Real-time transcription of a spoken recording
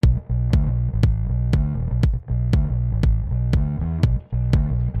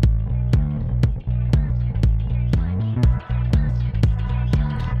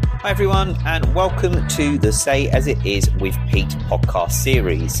Hi everyone, and welcome to the Say As It Is with Pete podcast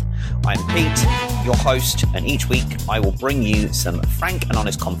series. I'm Pete, your host, and each week I will bring you some frank and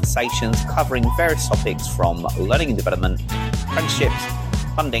honest conversations covering various topics from learning and development, apprenticeships,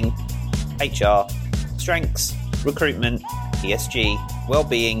 funding, HR, strengths, recruitment, ESG,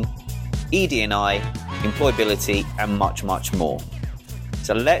 well-being, ED&I, employability, and much, much more.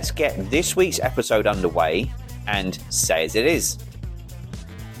 So let's get this week's episode underway and say as it is.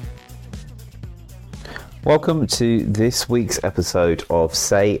 Welcome to this week's episode of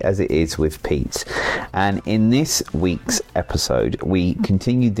Say As It Is with Pete. And in this week's episode, we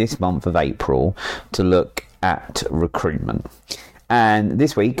continue this month of April to look at recruitment. And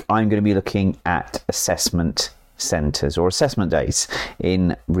this week, I'm going to be looking at assessment centres or assessment days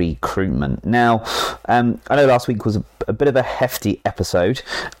in recruitment. Now, I know last week was a bit of a hefty episode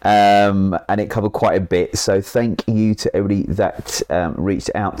and it covered quite a bit. So thank you to everybody that reached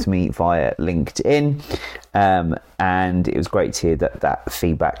out to me via LinkedIn. And it was great to hear that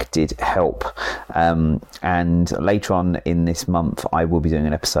feedback did help. And later on in this month, I will be doing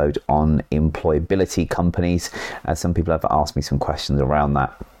an episode on employability companies. Some people have asked me some questions around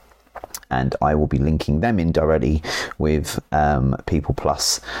that, and I will be linking them in directly with People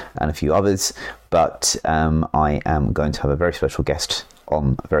Plus and a few others. But I am going to have a very special guest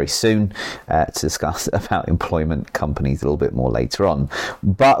on very soon to discuss about employment companies a little bit more later on.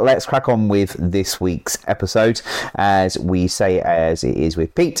 But let's crack on with this week's episode as we say as it is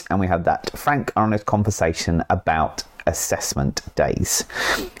with Pete, and we have that frank, honest conversation about assessment days.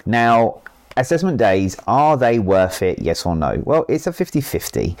 Now, assessment days, are they worth it? Yes or no? Well, it's a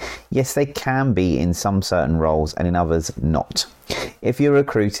 50-50. Yes, they can be in some certain roles and in others not. If you're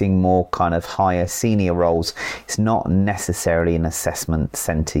recruiting more kind of higher senior roles, it's not necessarily an assessment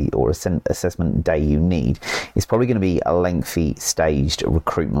centre or assessment day you need. It's probably going to be a lengthy staged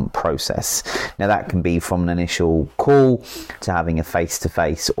recruitment process. Now that can be from an initial call to having a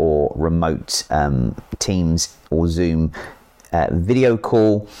face-to-face or remote Teams or Zoom video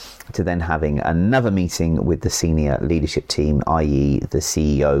call, to then having another meeting with the senior leadership team, i.e. the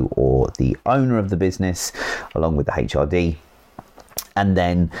CEO or the owner of the business, along with the HRD. And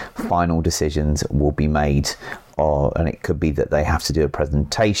then final decisions will be made, and it could be that they have to do a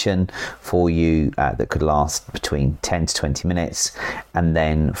presentation for you that could last between 10 to 20 minutes. And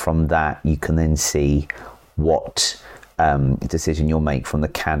then from that, you can then see what decision you'll make from the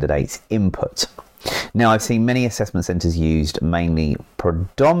candidate's input. Now, I've seen many assessment centres used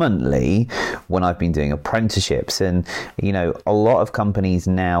predominantly when I've been doing apprenticeships. And, you know, a lot of companies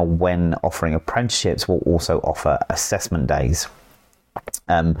now, when offering apprenticeships, will also offer assessment days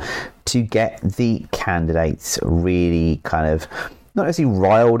to get the candidates really kind of not necessarily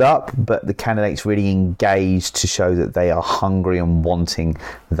riled up, but the candidates really engaged to show that they are hungry and wanting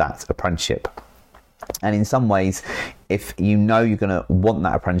that apprenticeship. And in some ways, if you know you're going to want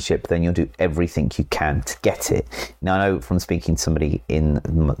that apprenticeship, then you'll do everything you can to get it. Now, I know from speaking to somebody in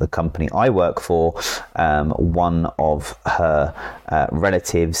the company I work for, one of her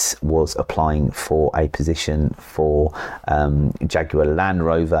relatives was applying for a position for Jaguar Land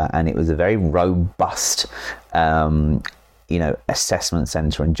Rover, and it was a very robust assessment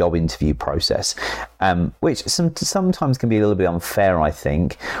centre and job interview process, which sometimes can be a little bit unfair, I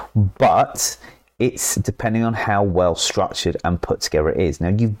think, but it's depending on how well structured and put together it is. Now,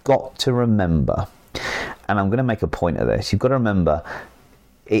 you've got to remember, and I'm going to make a point of this, you've got to remember,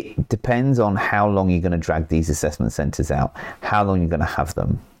 it depends on how long you're going to drag these assessment centres out, how long you're going to have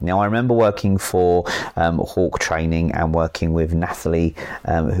them. Now, I remember working for Hawk Training and working with Natalie,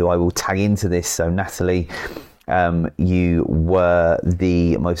 who I will tag into this. So, Natalie, you were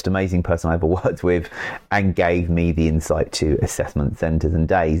the most amazing person I ever worked with and gave me the insight to assessment centres and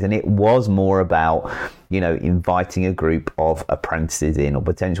days. And it was more about, inviting a group of apprentices in, or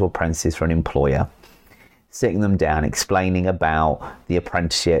potential apprentices for an employer, sitting them down, explaining about the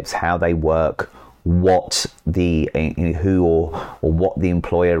apprenticeships, how they work, what the who or what the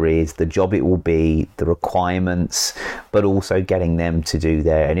employer is, the job it will be, the requirements, but also getting them to do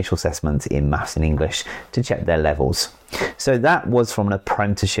their initial assessments in maths and English to check their levels. So that was from an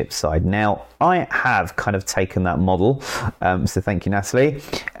apprenticeship side. Now, I have kind of taken that model, so thank you, Natalie,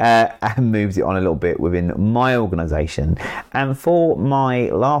 and moved it on a little bit within my organisation. And for my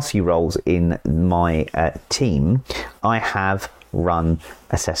last few roles in my team, I have run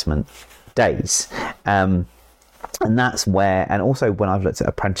assessment days. And that's where, and also when I've looked at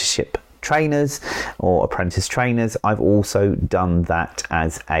apprenticeship trainers or apprentice trainers, I've also done that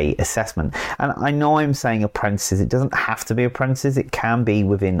as a assessment. And I know I'm saying apprentices, it doesn't have to be apprentices, it can be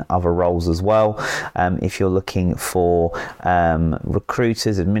within other roles as well. If you're looking for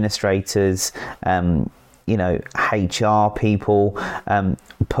recruiters, administrators, HR people,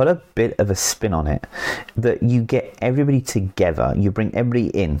 put a bit of a spin on it, that you get everybody together, you bring everybody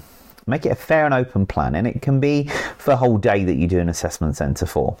in, make it a fair and open plan, and it can be for a whole day that you do an assessment centre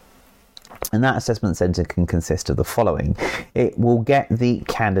for. And that assessment centre can consist of the following. It will get the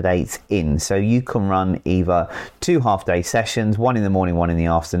candidates in. So you can run either 2 half-day sessions, one in the morning, one in the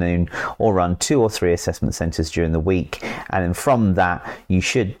afternoon, or run 2 or 3 assessment centres during the week. And then from that, you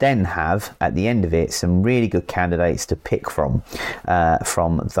should then have, at the end of it, some really good candidates to pick from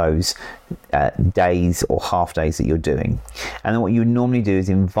those days or half days that you're doing. And then what you would normally do is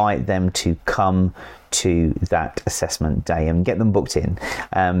invite them to come to that assessment day and get them booked in.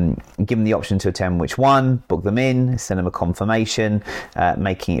 Give them the option to attend which one, book them in, send them a confirmation,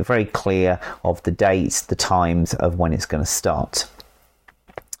 making it very clear of the dates, the times of when it's going to start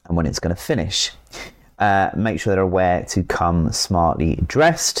and when it's going to finish. Make sure they're aware to come smartly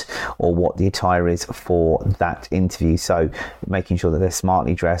dressed, or what the attire is for that interview. So making sure that they're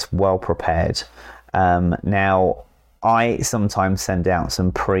smartly dressed, well prepared. Now, I sometimes send out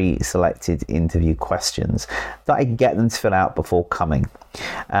some pre-selected interview questions that I get them to fill out before coming.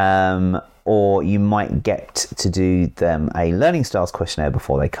 Or you might get to do them a learning styles questionnaire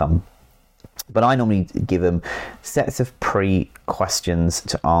before they come. But I normally give them sets of pre-questions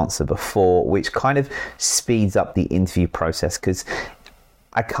to answer before, which kind of speeds up the interview process, because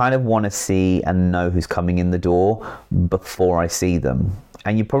I kind of want to see and know who's coming in the door before I see them.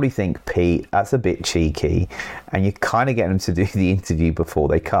 And you probably think, Pete, that's a bit cheeky, and you kind of get them to do the interview before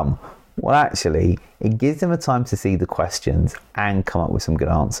they come. Well, actually, it gives them a time to see the questions and come up with some good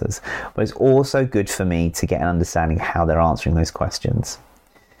answers. But it's also good for me to get an understanding of how they're answering those questions.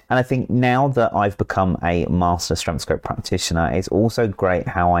 And I think now that I've become a master StrengthScope practitioner, it's also great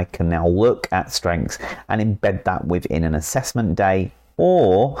how I can now look at strengths and embed that within an assessment day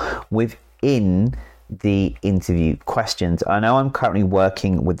or within the interview questions. I know I'm currently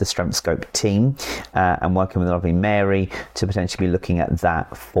working with the StrengthScope team and working with lovely Mary to potentially be looking at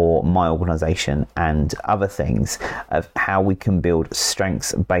that for my organisation and other things of how we can build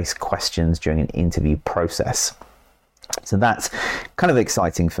strengths-based questions during an interview process. So that's kind of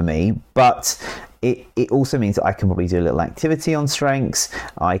exciting for me, but it also means that I can probably do a little activity on strengths.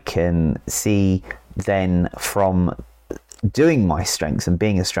 I can see then from doing my strengths and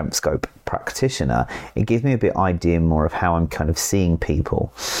being a StrengthScope practitioner, it gives me a bit idea more of how I'm kind of seeing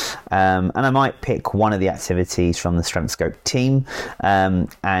people. And I might pick one of the activities from the StrengthScope team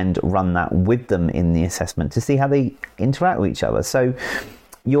and run that with them in the assessment to see how they interact with each other. So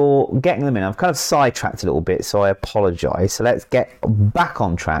you're getting them in. I've kind of sidetracked a little bit, so I apologise. So let's get back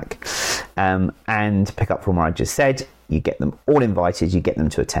on track and pick up from where I just said. You get them all invited, you get them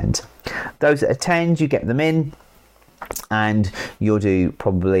to attend. Those that attend, you get them in, and you'll do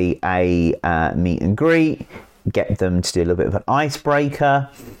probably a meet and greet, get them to do a little bit of an icebreaker,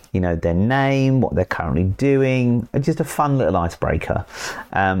 their name, what they're currently doing, just a fun little icebreaker.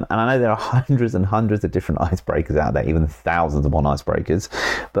 And I know there are hundreds and hundreds of different icebreakers out there, even thousands of icebreakers,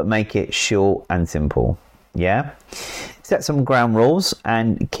 but make it short and simple. Yeah. Set some ground rules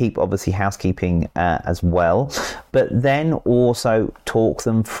and keep obviously housekeeping as well, but then also talk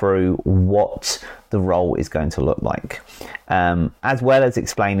them through what the role is going to look like, as well as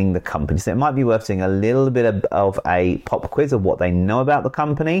explaining the company. So it might be worth doing a little bit of a pop quiz of what they know about the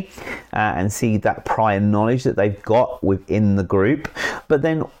company and see that prior knowledge that they've got within the group, but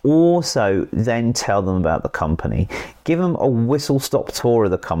then also then tell them about the company. Give them a whistle-stop tour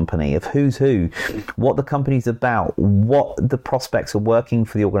of the company, of who's who, what the company's about, what the prospects of working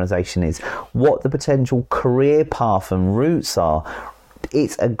for the organisation is, what the potential career path and routes are.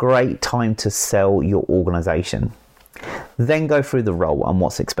 It's a great time to sell your organisation. Then go through the role and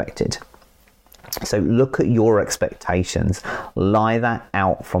what's expected. So look at your expectations. Lie that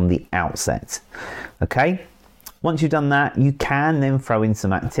out from the outset. Okay? Once you've done that, you can then throw in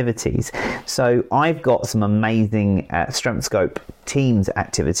some activities. So I've got some amazing StrengthScope Teams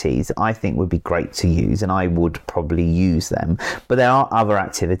activities I think would be great to use, and I would probably use them. But there are other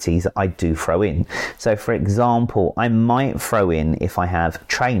activities that I do throw in. So for example, I might throw in, if I have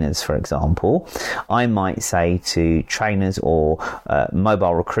trainers, for example, I might say to trainers or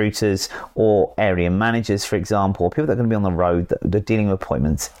mobile recruiters or area managers, for example, people that are going to be on the road that are dealing with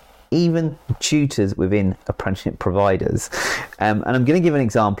appointments, even tutors within apprenticeship providers. And I'm going to give an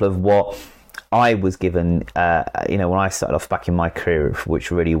example of what I was given, when I started off back in my career,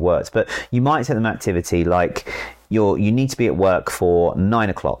 which really worked. But you might set them an activity like you need to be at work for 9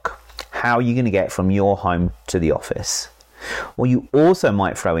 o'clock. How are you going to get from your home to the office? Well, you also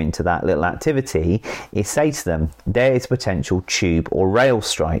might throw into that little activity is say to them, there is potential tube or rail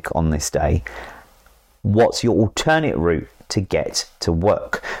strike on this day. What's your alternate route to get to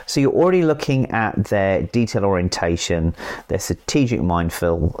work? So you're already looking at their detail orientation, their strategic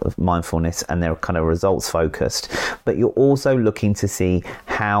mindfulness, and their kind of results focused. But you're also looking to see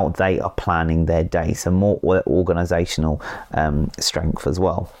how they are planning their day, so more organizational strength as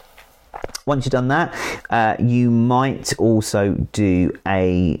well. Once you've done that, you might also do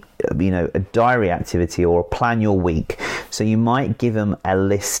a diary activity or plan your week. So you might give them a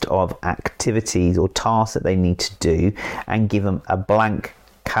list of activities or tasks that they need to do and give them a blank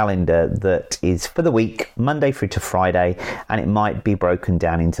calendar that is for the week, Monday through to Friday, and it might be broken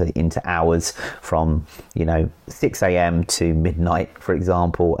down into hours from 6 a.m. to midnight, for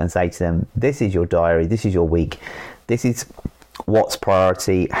example, and say to them, this is your diary, this is your week, this is what's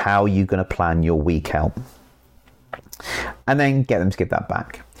priority, how are you going to plan your week out, and then get them to give that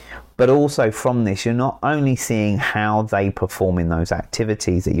back. But also from this, you're not only seeing how they perform in those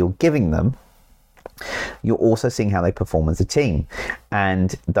activities that you're giving them, you're also seeing how they perform as a team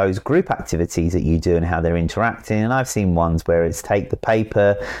and those group activities that you do and how they're interacting. And I've seen ones where it's take the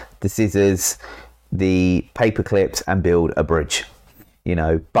paper, the scissors, the paper clips and build a bridge.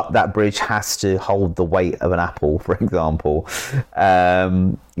 But that bridge has to hold the weight of an apple, for example.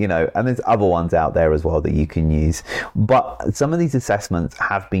 And there's other ones out there as well that you can use. But some of these assessments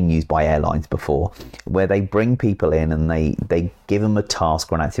have been used by airlines before, where they bring people in and they give them a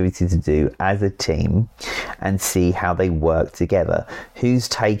task or an activity to do as a team and see how they work together. Who's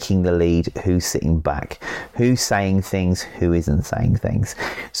taking the lead, who's sitting back, who's saying things, who isn't saying things.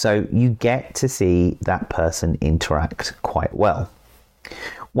 So you get to see that person interact quite well.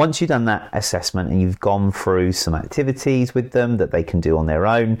 Once you've done that assessment and you've gone through some activities with them that they can do on their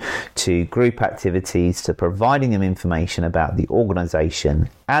own, to group activities, to providing them information about the organisation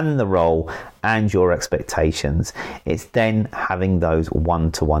and the role and your expectations, it's then having those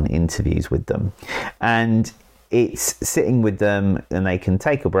one-to-one interviews with them. And it's sitting with them and they can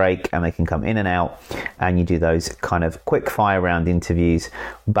take a break and they can come in and out and you do those kind of quick fire round interviews.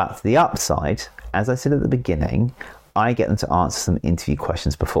 But the upside, as I said at the beginning, I get them to answer some interview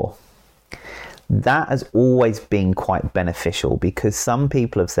questions before. That has always been quite beneficial because some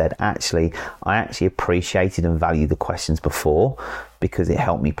people have said, I actually appreciated and valued the questions before because it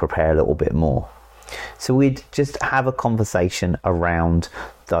helped me prepare a little bit more. So we'd just have a conversation around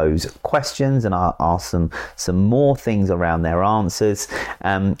those questions and I'll ask them some more things around their answers.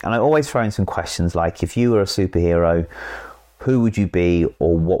 And I always throw in some questions like, if you were a superhero, who would you be,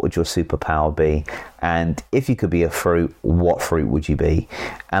 or what would your superpower be? And if you could be a fruit, what fruit would you be?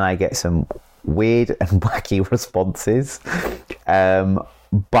 And I get some weird and wacky responses.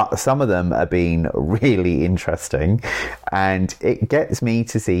 But some of them have been really interesting and it gets me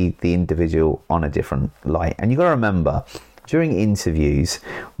to see the individual on a different light. And you've got to remember, during interviews,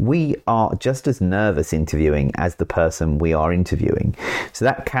 we are just as nervous interviewing as the person we are interviewing. So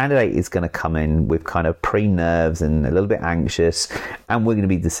that candidate is going to come in with kind of pre-nerves and a little bit anxious, and we're going to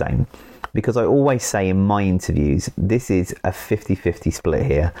be the same. Because I always say in my interviews, this is a 50-50 split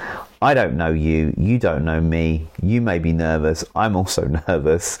here. I don't know you, you don't know me, you may be nervous, I'm also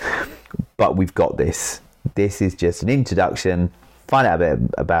nervous, but we've got this. This is just an introduction. Find out a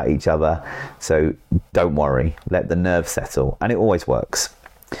bit about each other, so don't worry, let the nerves settle, and it always works.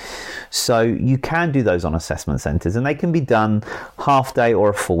 So you can do those on assessment centres and they can be done half day or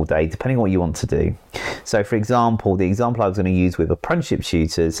a full day depending on what you want to do. So for example, the example I was going to use with apprenticeship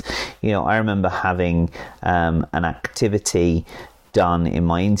tutors, I remember having an activity done in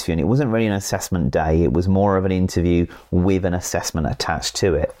my interview, and it wasn't really an assessment day, it was more of an interview with an assessment attached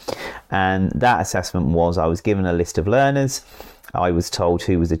to it. And that assessment was, I was given a list of learners, I was told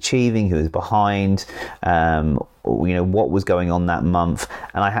who was achieving, who was behind, what was going on that month,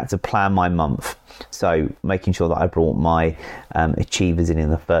 and I had to plan my month. So making sure that I brought my achievers in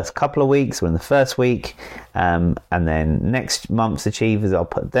the first couple of weeks or in the first week, and then next month's achievers, I'll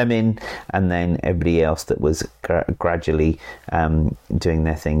put them in, and then everybody else that was gradually doing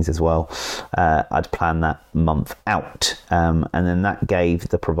their things as well. I'd plan that month out, and then that gave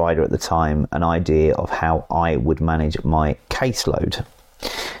the provider at the time an idea of how I would manage my caseload.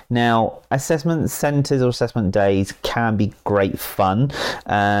 Now, assessment centres or assessment days can be great fun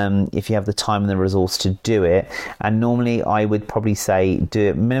if you have the time and the resource to do it. And normally I would probably say do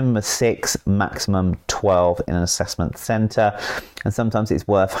it minimum of 6, maximum 12 in an assessment centre. And sometimes it's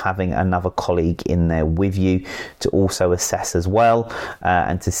worth having another colleague in there with you to also assess as well,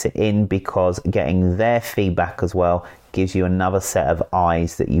 and to sit in, because getting their feedback as well gives you another set of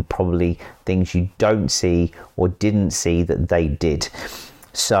eyes that you probably, things you don't see or didn't see that they did.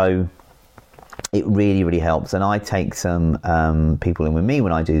 So it really, really helps. And I take some people in with me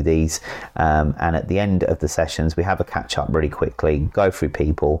when I do these, and at the end of the sessions we have a catch up really quickly, go through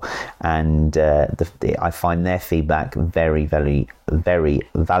people, and I find their feedback very, very, very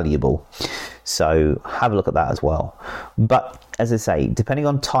valuable. So have a look at that as well. But as I say, depending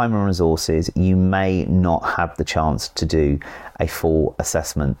on time and resources, you may not have the chance to do a full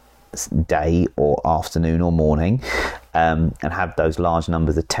assessment day or afternoon or morning, and have those large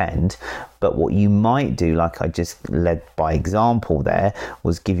numbers attend. But what you might do, like I just led by example there,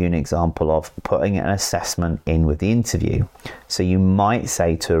 was give you an example of putting an assessment in with the interview. So you might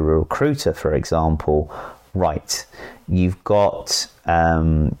say to a recruiter, for example, right, you've got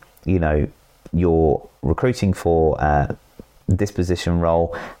you're recruiting for this position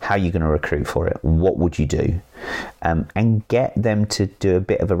role, how are you going to recruit for it? What would you do? And get them to do a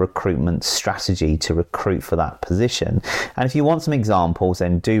bit of a recruitment strategy to recruit for that position. And if you want some examples,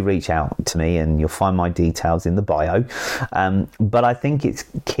 then do reach out to me, and you'll find my details in the bio. But I think it's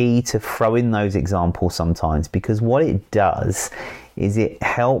key to throw in those examples sometimes, because what it does is it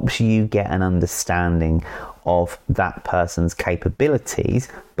helps you get an understanding of that person's capabilities,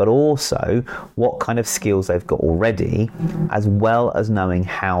 but also what kind of skills they've got already, as well as knowing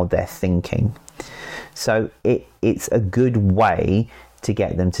how they're thinking. So it's a good way to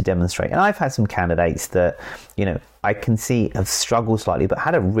get them to demonstrate. And I've had some candidates that, I can see have struggled slightly, but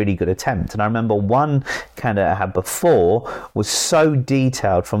had a really good attempt. And I remember one candidate I had before was so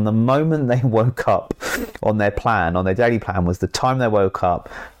detailed from the moment they woke up on their daily plan, was the time they woke up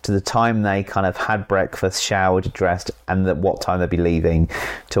to the time they kind of had breakfast, showered, dressed, and what time they'd be leaving,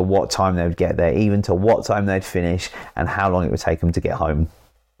 to what time they would get there, even to what time they'd finish, and how long it would take them to get home.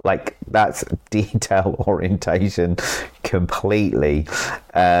 Like, that's detail orientation completely.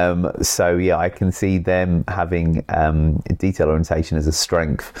 So yeah, I can see them having detail orientation as a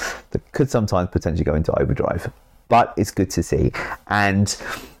strength that could sometimes potentially go into overdrive, but it's good to see. And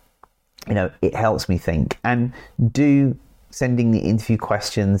it helps me think. And do sending the interview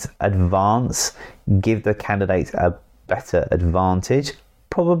questions advance give the candidates a better advantage?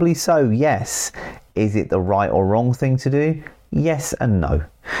 Probably so, yes. Is it the right or wrong thing to do? Yes and no.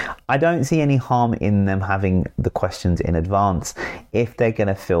 I don't see any harm in them having the questions in advance if they're going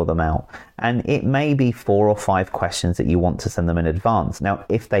to fill them out. And it may be 4 or 5 questions that you want to send them in advance. Now,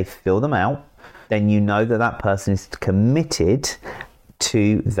 if they fill them out, then you know that that person is committed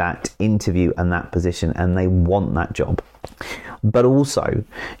to that interview and that position, and they want that job. But also,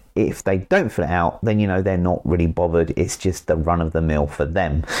 if they don't fill it out, then they're not really bothered. It's just the run of the mill for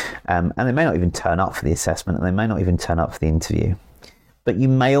them. And they may not even turn up for the assessment, and they may not even turn up for the interview. But you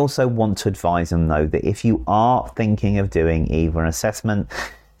may also want to advise them, though, that if you are thinking of doing either an assessment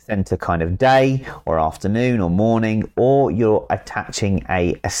centre kind of day or afternoon or morning, or you're attaching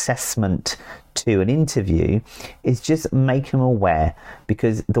a assessment to an interview, is just make them aware.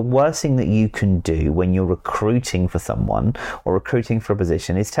 Because the worst thing that you can do when you're recruiting for someone or recruiting for a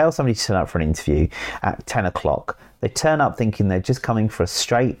position is tell somebody to turn up for an interview at 10 o'clock. They turn up thinking they're just coming for a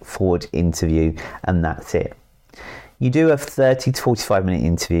straightforward interview, and that's it. You do a 30 to 45 minute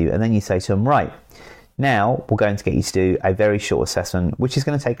interview, and then you say to them, right, now we're going to get you to do a very short assessment, which is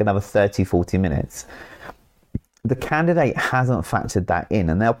going to take another 30, 40 minutes. The candidate hasn't factored that in,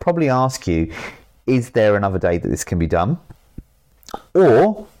 and they'll probably ask you, is there another day that this can be done?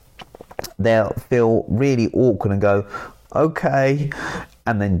 Or they'll feel really awkward and go, okay,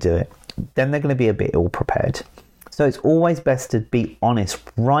 and then do it. Then they're going to be a bit ill prepared. So it's always best to be honest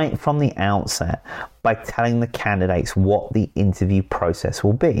right from the outset by telling the candidates what the interview process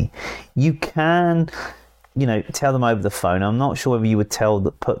will be. You can, tell them over the phone. I'm not sure whether you would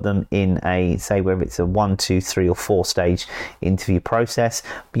put them in whether it's a 1, 2, 3 or 4 stage interview process,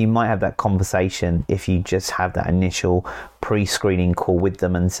 but you might have that conversation if you just have that initial pre-screening call with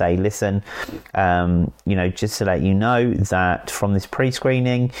them and say, listen, just to let you know that from this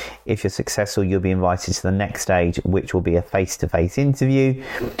pre-screening, if you're successful, you'll be invited to the next stage, which will be a face-to-face interview.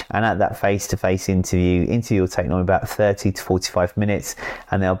 And at that face-to-face interview will take normally about 30 to 45 minutes,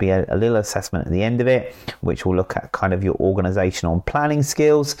 and there'll be a little assessment at the end of it, which will look at kind of your organizational and planning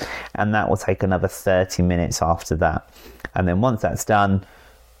skills, and that will take another 30 minutes after that. And then once that's done,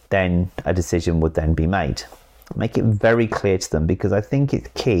 then a decision would then be made. Make it very clear to them, because I think it's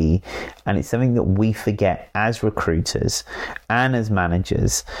key, and it's something that we forget as recruiters and as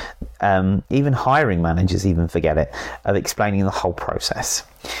managers, even hiring managers even forget it, of explaining the whole process.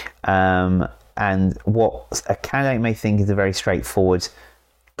 And what a candidate may think is a very straightforward,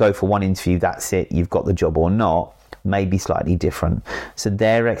 go for one interview, that's it, you've got the job or not, may be slightly different. So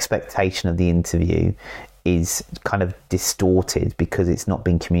their expectation of the interview is kind of distorted because it's not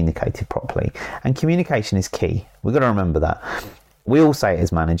being communicated properly. And communication is key. We've got to remember that. We all say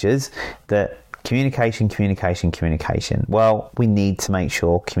as managers that communication. Well, we need to make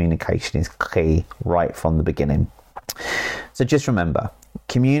sure communication is key right from the beginning. So just remember,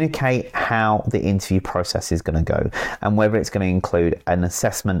 communicate how the interview process is going to go, and whether it's going to include an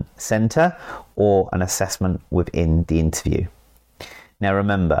assessment centre or an assessment within the interview. Now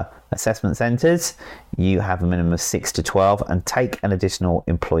remember, assessment centres, you have a minimum of 6 to 12, and take an additional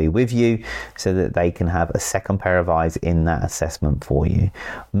employee with you so that they can have a second pair of eyes in that assessment for you.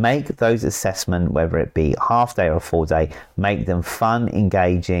 Make those assessments, whether it be half day or a full day, make them fun,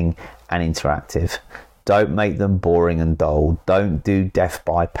 engaging and interactive. Don't make them boring and dull. Don't do death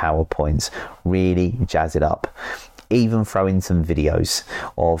by PowerPoints. Really jazz it up. Even throw in some videos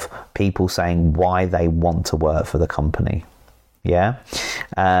of people saying why they want to work for the company. Yeah,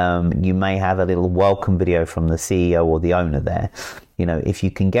 you may have a little welcome video from the CEO or the owner there. You know, if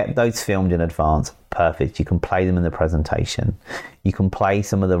you can get those filmed in advance, perfect. You can play them in the presentation. You can play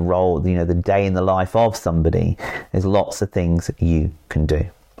some of the role, you know, the day in the life of somebody. There's lots of things you can do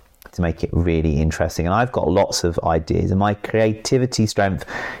to make it really interesting. And I've got lots of ideas, and my creativity strength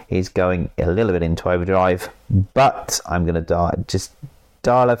is going a little bit into overdrive, but I'm going to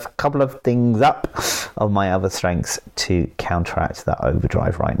dial a couple of things up of my other strengths to counteract that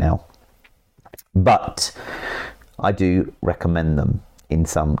overdrive right now. But I do recommend them in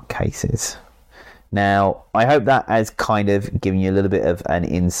some cases. Now, I hope that has kind of given you a little bit of an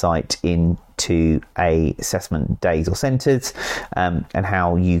insight into assessment days or centres, and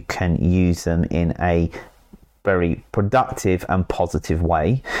how you can use them in a very productive and positive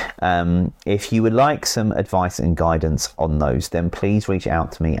way. If you would like some advice and guidance on those, then please reach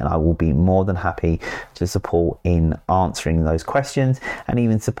out to me, and I will be more than happy to support in answering those questions, and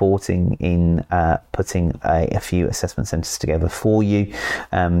even supporting in putting a few assessment centres together for you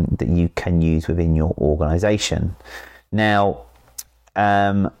that you can use within your organisation. Now,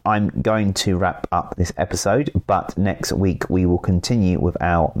 I'm going to wrap up this episode, but next week we will continue with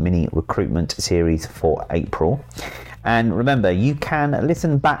our mini recruitment series for April. And remember, you can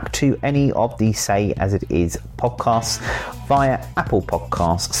listen back to any of the Say As It Is podcasts via Apple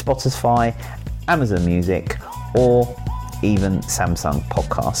Podcasts, Spotify, Amazon Music, or even Samsung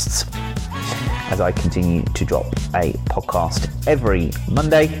Podcasts, as I continue to drop a podcast every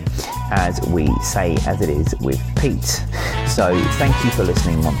Monday as we Say As It Is with Pete. So thank you for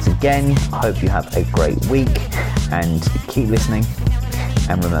listening once again. I hope you have a great week, and keep listening.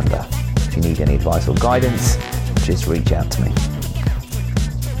 And remember, if you need any advice or guidance, just reach out to me.